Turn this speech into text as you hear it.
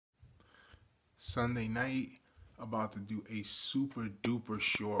Sunday night, about to do a super duper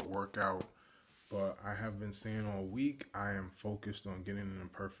short workout. But I have been saying all week, I am focused on getting in a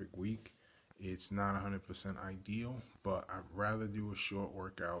perfect week. It's not 100% ideal, but I'd rather do a short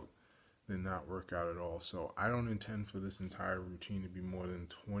workout than not work out at all. So I don't intend for this entire routine to be more than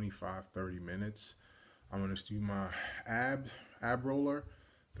 25-30 minutes. I'm going to do my ab roller,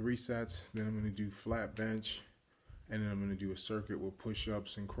 3 sets. Then I'm going to do flat bench. And then I'm going to do a circuit with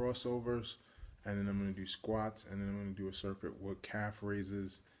push-ups and crossovers. And then I'm going to do squats. And then I'm going to do a circuit with calf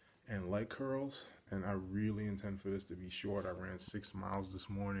raises and leg curls. And I really intend for this to be short. I ran 6 miles this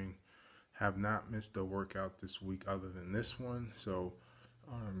morning. Have not missed a workout this week other than this one. So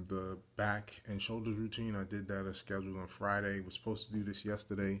the back and shoulders routine, I did that as scheduled on Friday. Was supposed to do this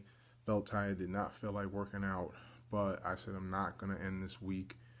yesterday. Felt tired, did not feel like working out. But I said I'm not going to end this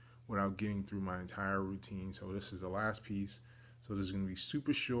week without getting through my entire routine. So this is the last piece. So this is going to be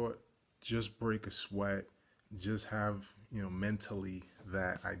super short. Just break a sweat. Just have, mentally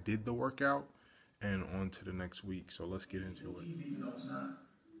that I did the workout and on to the next week. So let's get into it. Even though it's not.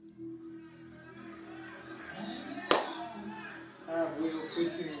 Ab wheel,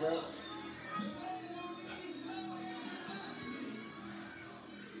 15 reps.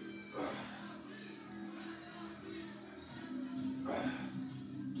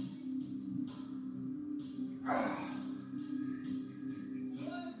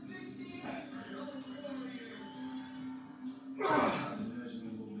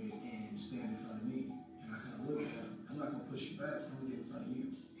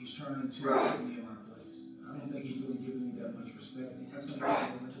 He's trying to put me in my place. I don't think he's really giving me that much respect. And that's going to go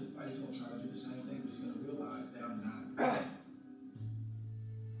into the fight. He's going to try to do the same thing, but he's going to realize that I'm not.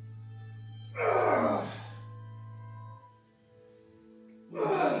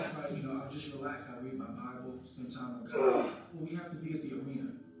 I'll just relax. I read my Bible, spend time with God. Well, we have to be at the arena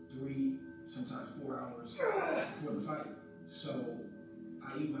 3, sometimes 4 hours before the fight. So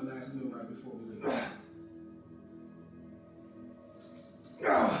I eat my last meal right before we leave.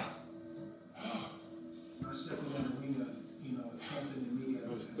 I step in that arena, it's something to me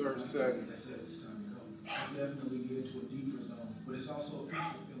as third set. That says it's time to go. I definitely get into a deeper zone, but it's also a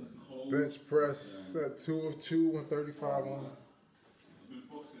peaceful feeling. Bench press set 2 of 2, 135 on. I've been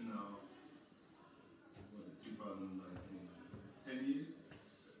boxing now, was it 2019? 10 years.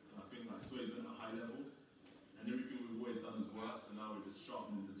 And I think it's always been at a high level. And everything we've always done has worked, so now we're just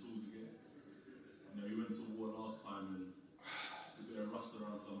sharpening the tools again. We went to war last time and a bit of rust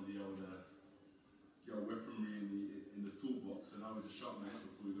around some of the old weaponry in the toolbox, and now we're just sharpening it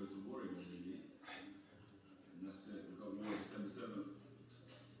before we go to war again, really. And that's it. We've got war December 7th.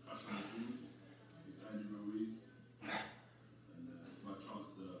 Clash on the Food. It's Andrew Ruiz. And it's my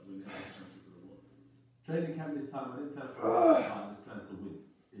chance to win the heavyweight championship for the war. Training camp this time, I didn't plan for a fight, I just planned to win.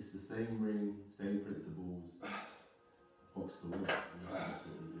 It's the same ring, same principles, box to win. And that's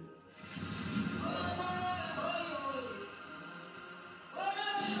what we did.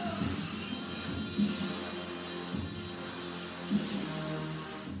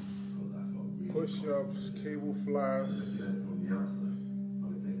 Push-ups, cable flies.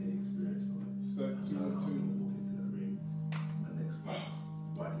 Set 2 of 2.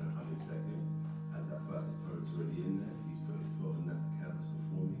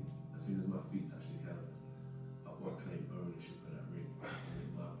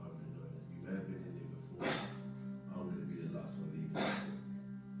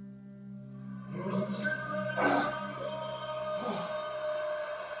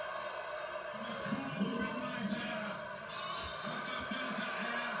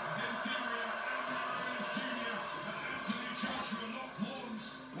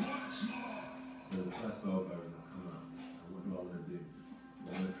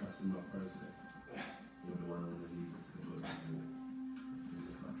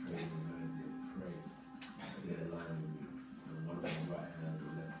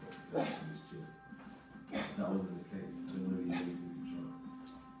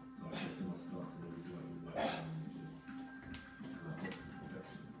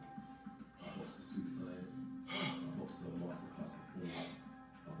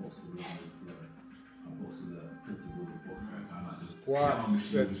 Squats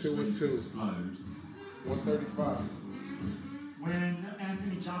set 2 of 2. 135. When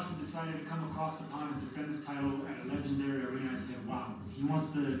Anthony Joshua decided to come across the pond and defend his title at a legendary arena, I said, wow, he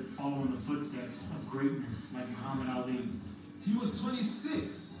wants to follow in the footsteps of greatness like Muhammad Ali. He was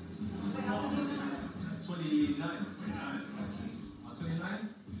 26. 29. 29.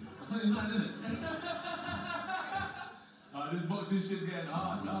 29, isn't it? This boxing shit's getting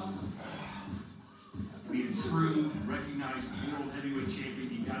hard now. Being true, recognized world heavyweight champion,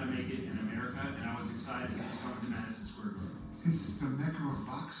 you got to make it in America, and I was excited that it was coming to Madison Square Garden. It's the mecca of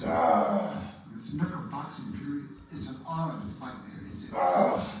boxing. It's the mecca of boxing, period. It's an honor to fight there. It's an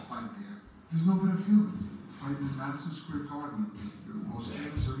honor to fight there. There's no better feeling. Fighting in Madison Square Garden, the most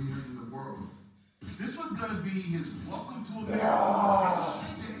famous arena in the world. This was going to be his welcome to America.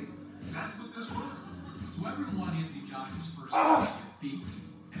 That's what this was. So everyone Anthony Joshua's first fight get beat,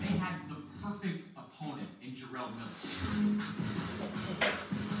 and they had the perfect opponent in Jarrell Miller.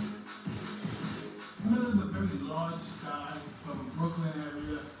 Miller's a very large guy from the Brooklyn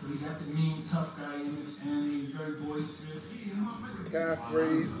area, so he got the mean, tough guy image, and he's very boisterous. Calf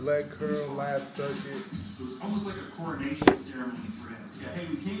raise, leg curl, last circuit. It was almost like a coronation ceremony for him. Yeah, hey,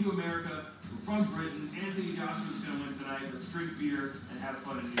 we came to America, we're from Britain, Anthony Joshua's going to win tonight, let's drink beer and have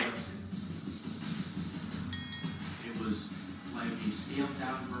fun in New York City. It was like a scaled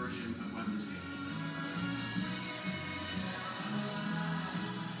down version of Wembley Stadium.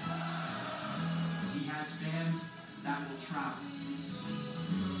 He has fans that will travel.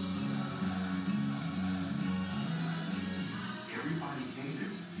 Everybody came there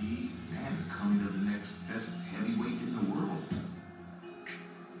to see, man, the coming of the next best heavyweight in the world.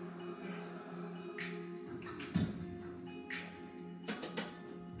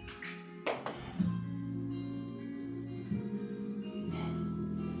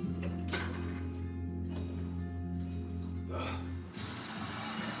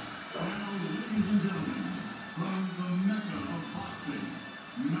 Ladies and gentlemen, from the Mecca of boxing,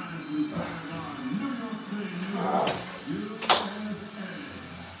 Madison Square Garden, New York City, New York, USA.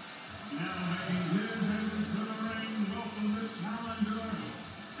 Now making his entrance to the ring, welcome the challenger,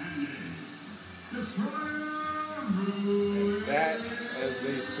 Andy Destroyer Ruiz. That, as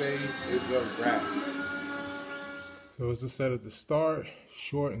they say, is a wrap. So as I said at the start,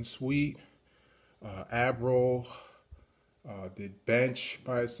 short and sweet. Ab roll. Did bench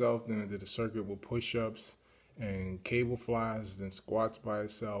by itself, then I did a circuit with push-ups and cable flies, then squats by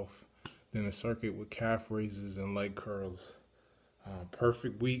itself, then a circuit with calf raises and leg curls.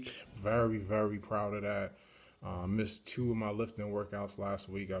 Perfect week. Very, very proud of that. Missed 2 of my lifting workouts last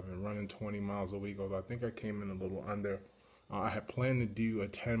week. I've been running 20 miles a week, although I think I came in a little under. I had planned to do a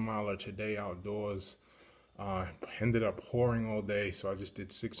 10-miler today outdoors. Ended up pouring all day, so I just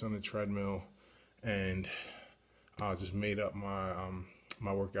did 6 on the treadmill, and I just made up my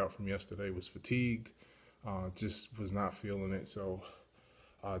my workout from yesterday. Was fatigued, just was not feeling it, so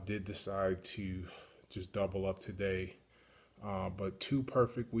I did decide to just double up today. But 2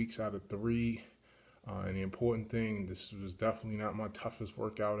 perfect weeks out of 3, and the important thing, this was definitely not my toughest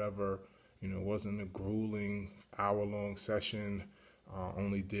workout ever. You know, it wasn't a grueling hour-long session.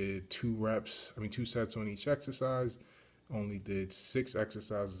 Only did 2 sets on each exercise. Only did 6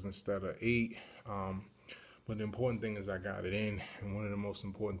 exercises instead of 8. But the important thing is I got it in, and one of the most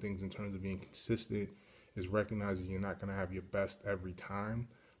important things in terms of being consistent is recognizing you're not going to have your best every time.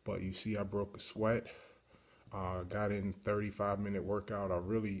 But you see I broke a sweat, got in 35-minute workout.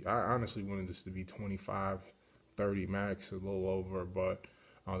 I honestly wanted this to be 25, 30 max, a little over, but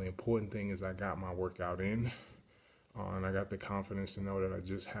the important thing is I got my workout in, and I got the confidence to know that I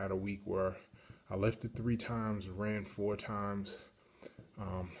just had a week where I lifted 3 times, ran 4 times.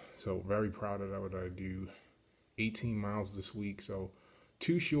 So very proud of that. What I do 18 miles this week, so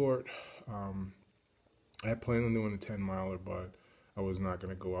too short. I had planned on doing a 10-miler, but I was not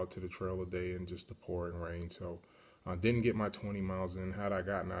going to go out to the trail a day in just the pouring rain, so I didn't get my 20 miles in. Had I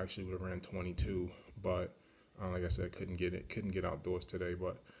gotten, I actually would have ran 22, but like I said, couldn't get outdoors today.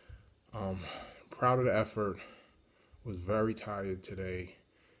 But proud of the effort. Was very tired today.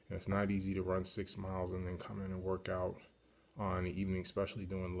 It's not easy to run 6 miles and then come in and work out in the evening, especially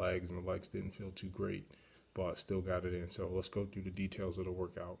doing legs. My legs didn't feel too great, but still got it in. So let's go through the details of the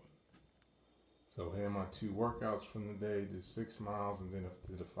workout. So here are my 2 workouts from the day. Did 6 miles and then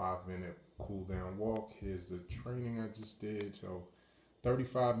did a 5-minute cool down walk. Here's the training I just did. So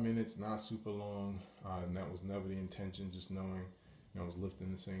 35 minutes, not super long, and that was never the intention. Just knowing, I was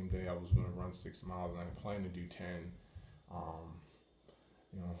lifting the same day I was going to run 6 miles, and I planned to do 10.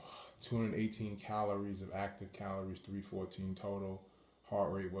 218 calories of active calories, 314 total.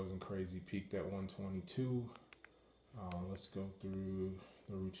 Heart rate wasn't crazy, peaked at 122. Let's go through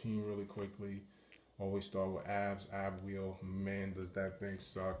the routine really quickly. Always start with abs, ab wheel. Man, does that thing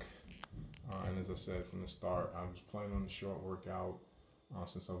suck. And as I said from the start, I was planning on a short workout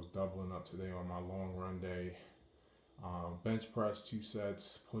since I was doubling up today on my long run day. Bench press 2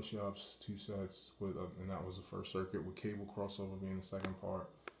 sets, push-ups 2 sets, and that was the first circuit with cable crossover being the second part.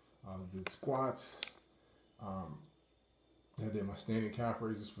 Did squats. I did my standing calf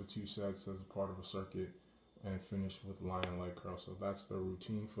raises for 2 sets as a part of a circuit and finish with lion leg curl. So that's the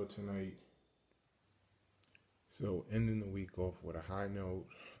routine for tonight. So ending the week off with a high note,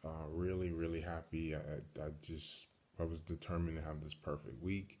 really, really happy. I was determined to have this perfect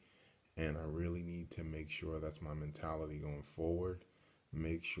week, and I really need to make sure that's my mentality going forward.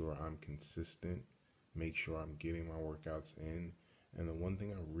 Make sure I'm consistent, make sure I'm getting my workouts in. And the one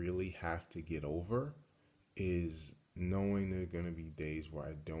thing I really have to get over is knowing there are going to be days where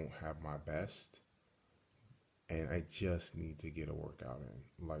I don't have my best, and I just need to get a workout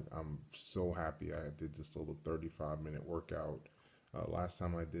in. Like, I'm so happy I did this little 35-minute workout. Last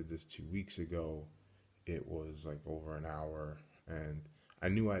time I did this 2 weeks ago, it was like over an hour, and I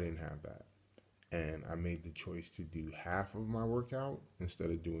knew I didn't have that. And I made the choice to do half of my workout instead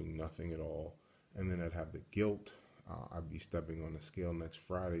of doing nothing at all. And then I'd have the guilt. I'd be stepping on the scale next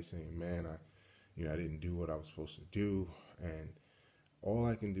Friday saying, man, I didn't do what I was supposed to do. And all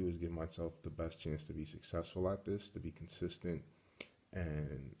I can do is give myself the best chance to be successful at this, to be consistent.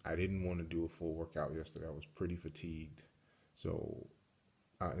 And I didn't want to do a full workout yesterday. I was pretty fatigued. So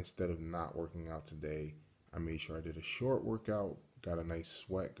instead of not working out today, I made sure I did a short workout, got a nice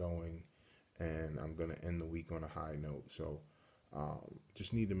sweat going, and I'm going to end the week on a high note. So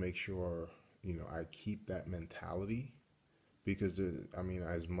just need to make sure, I keep that mentality, because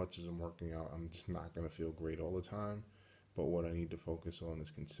as much as I'm working out, I'm just not going to feel great all the time. But what I need to focus on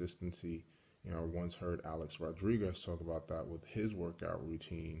is consistency. I once heard Alex Rodriguez talk about that with his workout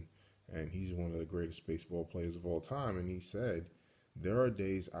routine, and he's one of the greatest baseball players of all time. And he said, there are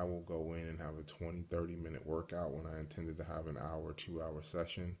days I will go in and have a 20, 30-minute workout when I intended to have an hour, 2-hour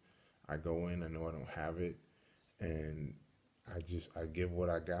session. I go in, I know I don't have it, and I give what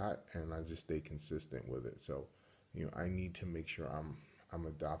I got, and I just stay consistent with it. So, I need to make sure I'm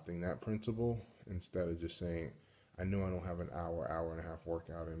adopting that principle instead of just saying, I know I don't have an hour and a half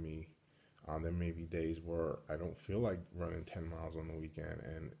workout in me. There may be days where I don't feel like running 10 miles on the weekend,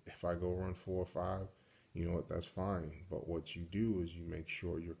 and if I go run 4 or 5, you know what, that's fine. But what you do is you make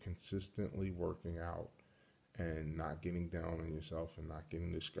sure you're consistently working out and not getting down on yourself and not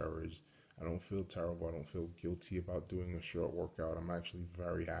getting discouraged. I don't feel terrible. I don't feel guilty about doing a short workout. I'm actually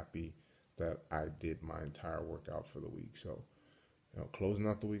very happy that I did my entire workout for the week. So, closing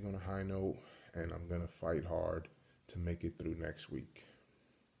out the week on a high note, and I'm going to fight hard to make it through next week.